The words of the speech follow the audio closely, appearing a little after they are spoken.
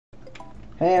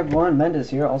Hey everyone, Mendes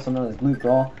here, also known as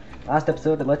Bluebrawl. Last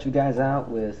episode I let you guys out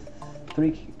with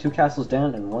two castles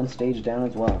down and one stage down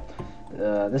as well.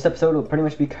 This episode will pretty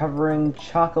much be covering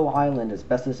Choco Island as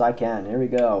best as I can. Here we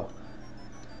go.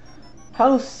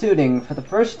 How suiting for the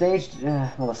first stage,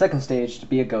 the second stage to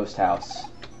be a ghost house.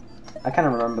 I kind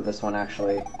of remember this one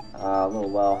actually a little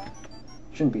well.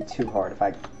 Shouldn't be too hard if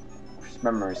I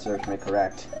memory serves me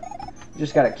correct. You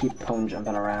just gotta keep pone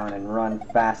jumping around and run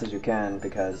fast as you can,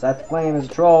 because that flame is a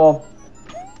troll.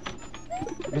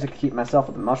 I just have to keep myself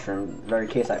with the mushroom, in the very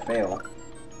case I fail.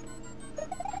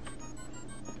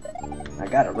 I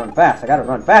gotta run fast,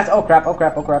 Oh crap, oh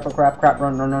crap, oh crap, oh crap, crap,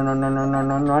 run,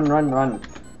 run.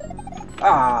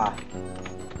 Ah!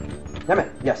 Damn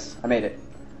it, yes, I made it.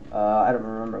 I don't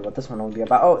remember what this one will be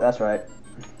about. Oh, that's right.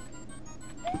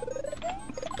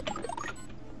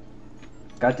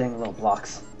 God dang little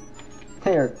blocks.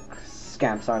 They are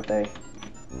scamps, aren't they?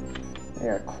 They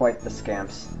are quite the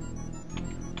scamps.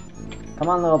 Come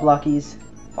on, little blockies.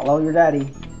 Follow your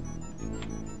daddy.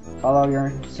 Follow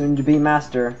your soon-to-be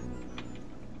master.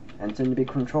 And soon-to-be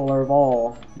controller of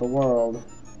all the world.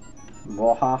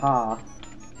 Wahaha.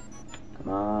 Come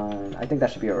on. I think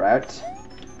that should be a route.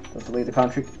 Let's leave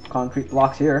the concrete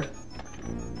blocks here.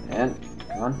 And,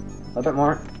 come on. A little bit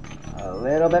more. A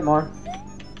little bit more.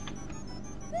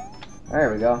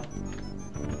 There we go.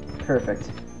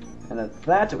 Perfect. And at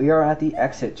that, we are at the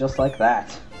exit, just like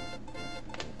that.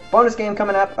 Bonus game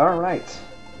coming up. Alright.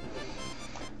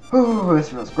 Whew, this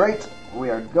feels great. We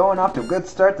are going off to a good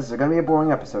start. This is going to be a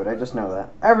boring episode, I just know that.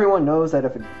 Everyone knows that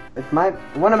if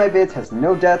one of my vids has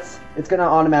no deaths, it's going to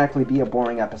automatically be a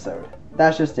boring episode.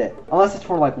 That's just it. Unless it's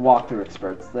for, like, walkthrough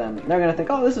experts, then they're going to think,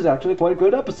 oh, this is actually quite a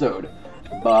good episode.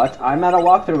 But I'm not a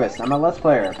walkthroughist, I'm a Let's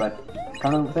Player, but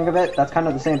kind of think of it, that's kind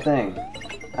of the same thing.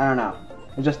 I don't know.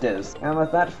 It just is. And with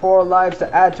that, 4 lives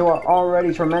to add to our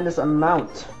already tremendous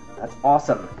amount. That's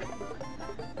awesome.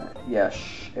 Yes,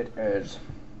 it is.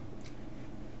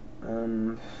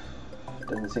 Doesn't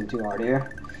seem too hard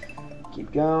here.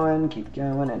 Keep going,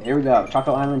 and here we go.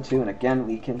 Choco Island 2, and again,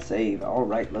 we can save.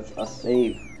 Alright, let's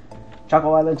save.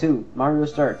 Choco Island 2, Mario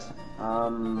starts.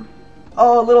 Oh,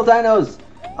 little dinos!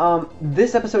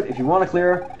 This episode, if you want to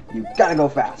clear, you gotta go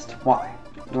fast. Why?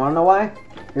 You wanna know why?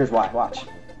 Here's why, watch.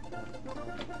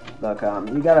 Look,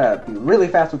 you gotta be really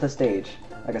fast with the stage,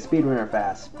 like a speedrunner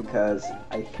fast, because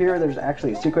I hear there's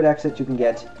actually a secret exit you can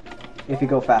get if you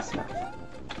go fast enough.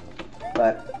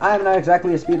 But I'm not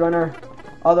exactly a speedrunner,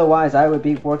 otherwise I would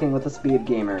be working with the speed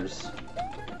gamers.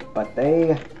 But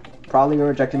they probably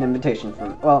reject an invitation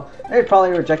from, well, they'd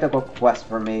probably reject a request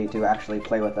for me to actually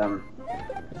play with them.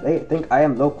 They think I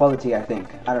am low quality, I think.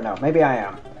 I don't know, maybe I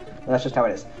am. But that's just how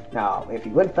it is. Now, if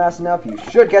you went fast enough, you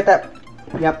should get that.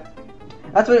 Yep.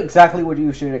 That's exactly what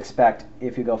you should expect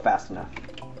if you go fast enough.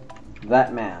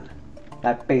 That man.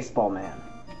 That baseball man.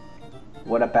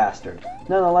 What a bastard.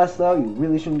 Nonetheless, though, you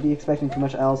really shouldn't be expecting too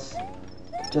much else.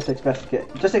 Just expect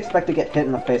to get hit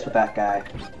in the face with that guy.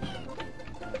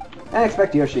 And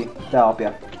expect Yoshi to help you.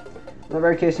 In the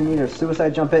very case you need a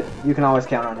suicide jump it, you can always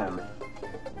count on him.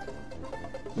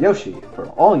 Yoshi, for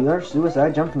all your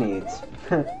suicide jump needs.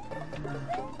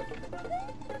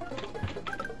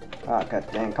 Oh, god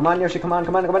dang. Come on, Yoshi, come on.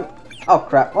 Oh,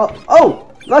 crap. Well, oh!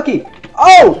 Lucky!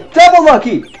 Oh! Double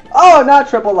lucky! Oh, not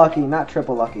triple lucky.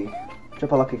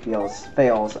 Triple lucky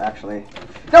fails, actually.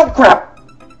 No, crap!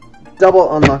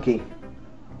 Double unlucky.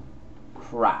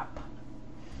 Crap.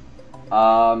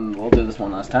 We'll do this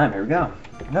one last time. Here we go.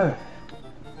 No.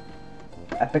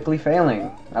 Epically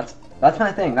failing. That's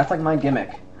my thing. That's like my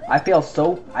gimmick. I fail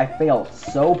so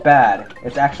bad,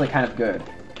 it's actually kind of good.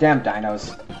 Damn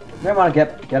dinos. They want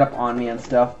to get up on me and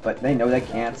stuff, but they know they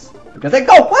can't. Because they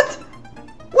go, what?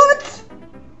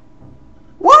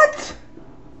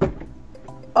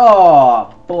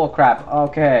 Oh, bullcrap.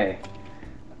 Okay.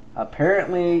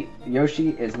 Apparently, Yoshi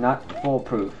is not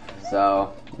foolproof.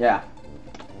 So, yeah.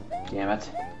 Damn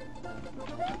it.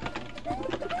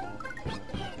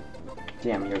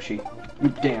 Damn Yoshi. You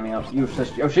damn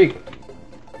useless Yoshi.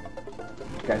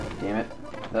 God damn it.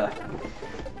 Ugh.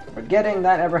 Forgetting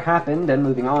that ever happened and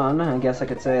moving on, I guess I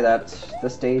could say that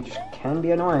this stage can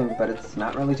be annoying, but it's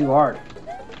not really too hard.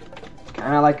 It's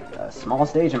kind of like a small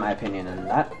stage in my opinion, and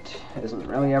that isn't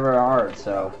really ever hard,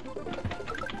 so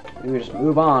we just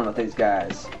move on with these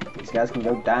guys. These guys can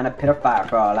go die in a pit of fire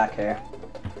for all I care.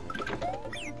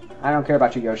 I don't care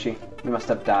about you, Yoshi. You must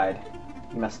have died.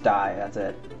 You must die, that's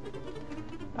it.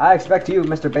 I expect you,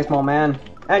 Mr. Baseball Man,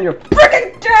 and you're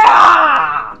freaking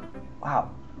dead!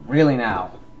 Wow, really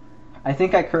now? I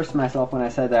think I cursed myself when I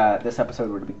said that this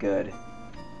episode would be good.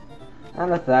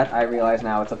 And with that, I realize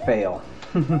now it's a fail.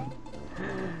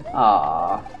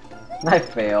 Ah, I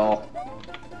fail.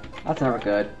 That's never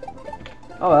good.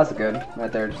 Oh, that's good.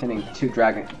 Right there, just hitting two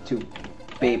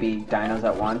baby dinos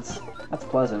at once. That's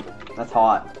pleasant. That's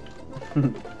hot.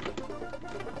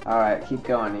 Alright, keep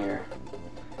going here.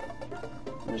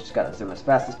 You just gotta zoom as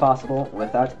fast as possible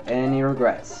without any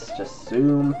regrets. Just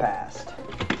zoom past.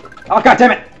 Oh, god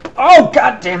damn it! Oh,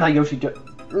 god damn that Yoshi jump.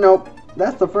 Nope.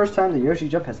 That's the first time the Yoshi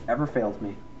jump has ever failed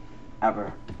me.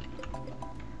 Ever.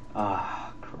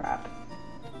 Ah, crap.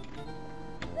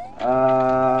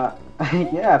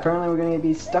 Yeah, apparently we're gonna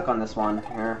be stuck on this one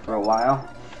here for a while.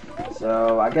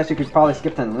 So, I guess you could probably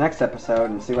skip to the next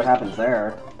episode and see what happens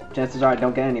there. Chances are I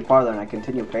don't get any farther and I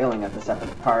continue failing at this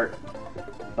part.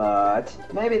 But,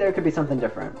 maybe there could be something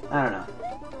different. I don't know.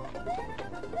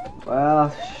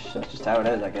 Well, that's just how it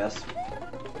is, I guess.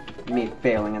 Me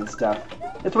failing and stuff.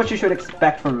 It's what you should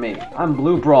expect from me. I'm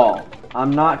Bluebrawl.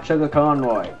 I'm not Sugar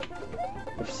Conroy.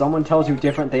 If someone tells you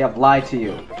different, they have lied to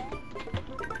you.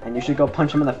 And you should go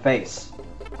punch them in the face.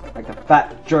 Like the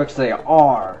fat jerks they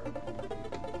are.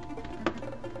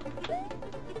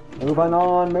 Moving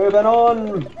on, moving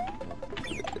on!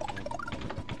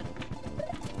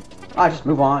 Ah, just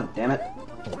move on, damn it.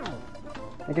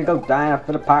 I could go die in a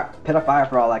pit of fire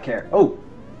for all I care. Oh!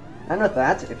 And with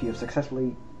that, if you've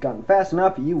successfully gotten fast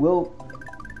enough, you will...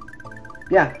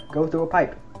 yeah, go through a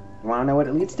pipe. You wanna know what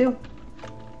it leads to?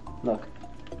 Look.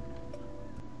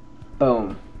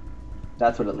 Boom.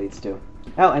 That's what it leads to.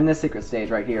 Oh, and this secret stage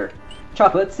right here.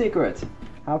 Chocolate secret!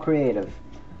 How creative.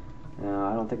 No,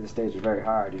 I don't think the stage is very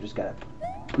hard. You just gotta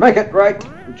make it right!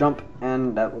 Jump,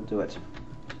 and that will do it.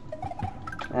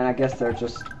 And I guess they're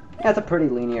just... yeah, it's a pretty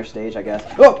linear stage, I guess.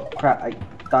 Oh! Crap, I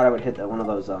thought I would hit one of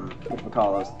those, what do we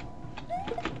call those?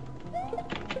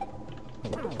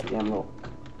 Damn little...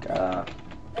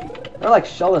 they're like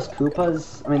shellless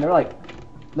Koopas. I mean, they're like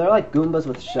Goombas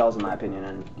with shells, in my opinion,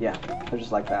 and yeah, they're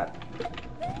just like that.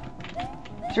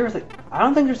 Seriously, I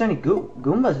don't think there's any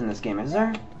Goombas in this game, is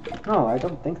there? No, I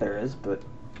don't think there is, but...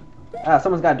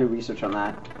 someone's got to do research on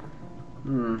that.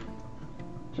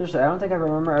 Seriously, I don't think I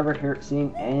remember ever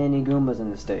seeing any Goombas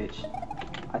in this stage.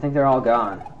 I think they're all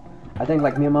gone. I think,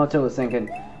 like, Miyamoto was thinking,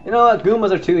 you know what,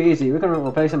 Goombas are too easy, we can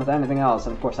replace them with anything else,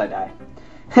 and of course I die.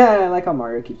 I like how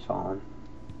Mario keeps falling.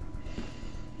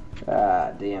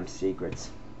 Ah, damn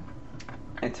secrets.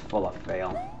 It's full of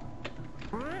fail.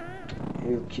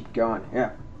 You keep going.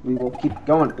 Yeah, we will keep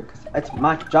going because it's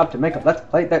my job to make a Let's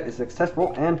Play that is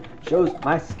successful and shows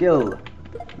my skill.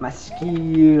 My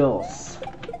skills.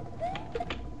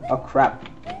 Oh crap.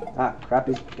 Ah, crap,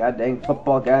 these goddamn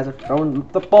football guys are throwing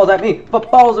footballs at me.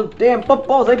 Footballs of damn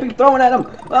footballs, they be throwing at them.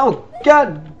 Oh,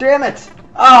 god damn it.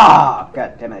 Ah,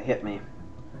 god damn it, it hit me.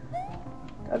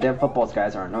 Goddamn footballs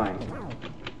guys are annoying.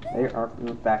 They are,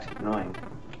 in fact, annoying.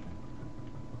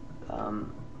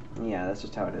 Yeah, that's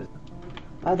just how it is.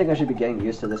 I think I should be getting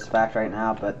used to this fact right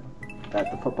now, but that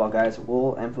the football guys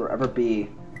will and forever be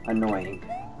annoying.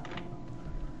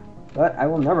 But I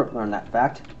will never learn that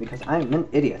fact, because I'm an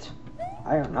idiot.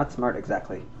 I am not smart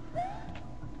exactly.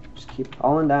 Just keep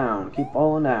falling down, keep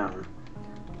falling down.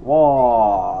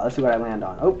 Whoa, let's see what I land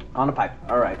on. Oh, on a pipe,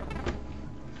 alright.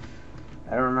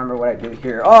 I don't remember what I do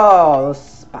here. Oh, those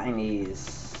spiny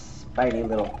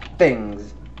little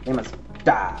things. They must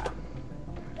die.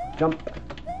 Jump,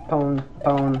 pone,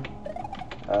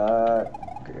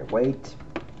 wait,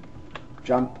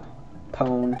 jump,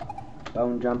 pone,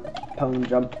 jump, pone,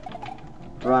 jump,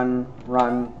 run,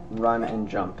 and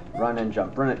jump, run and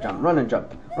jump, run and jump, run and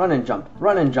jump, run and jump,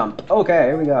 run and jump. Okay,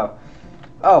 here we go.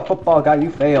 Oh, football guy,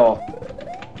 you fail.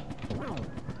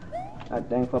 God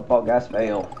dang football guys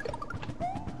fail.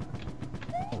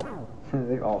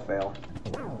 They all fail.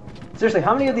 Seriously,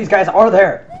 how many of these guys are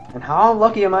there? And how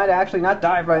lucky am I to actually not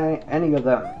die by any of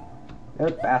them? They're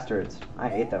bastards. I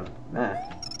hate them. Man.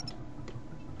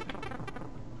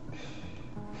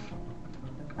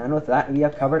 And with that, we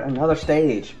have covered another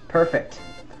stage. Perfect.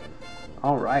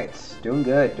 Alright. Doing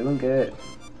good. Doing good.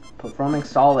 Performing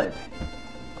solid.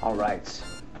 Alright.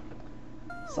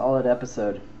 Solid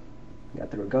episode. We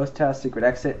got through a ghost test, secret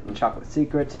exit, and chocolate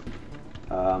secret.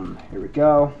 Here we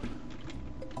go.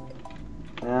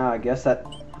 Now, I guess that...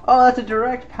 oh, that's a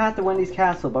direct path to Wendy's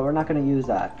Castle, but we're not going to use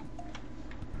that.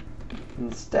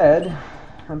 Instead,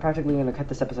 I'm practically going to cut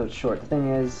this episode short. The thing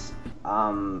is,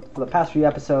 for the past few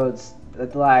episodes, the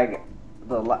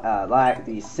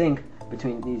sync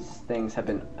between these things has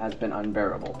been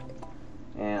unbearable,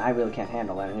 and I really can't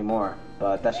handle that anymore.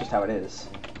 But that's just how it is.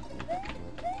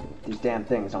 These damn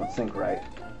things don't sync right,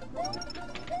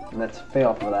 and that's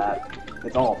fail for that.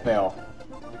 It's all fail.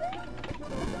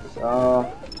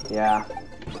 So, yeah,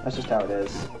 that's just how it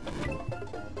is.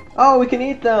 Oh, we can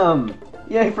eat them!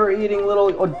 Yay for eating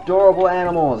little adorable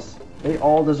animals. They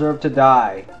all deserve to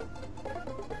die.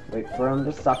 Wait for him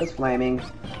to stop his flaming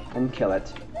and kill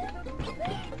it.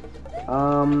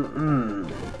 How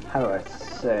do I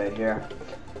say here?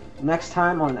 Next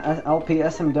time on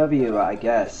LPSMW, I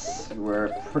guess, we're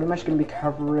pretty much going to be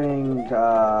covering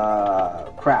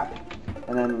crap.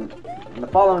 And then in the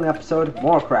following episode,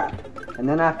 more crap. And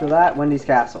then after that, Wendy's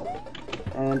Castle.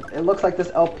 And it looks like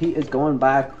this LP is going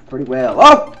back pretty well.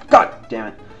 Oh, god damn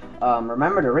it.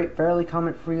 Remember to rate fairly,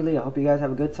 comment freely. I hope you guys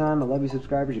have a good time. I love you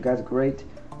subscribers. You guys are great.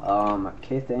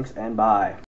 Okay, thanks and bye.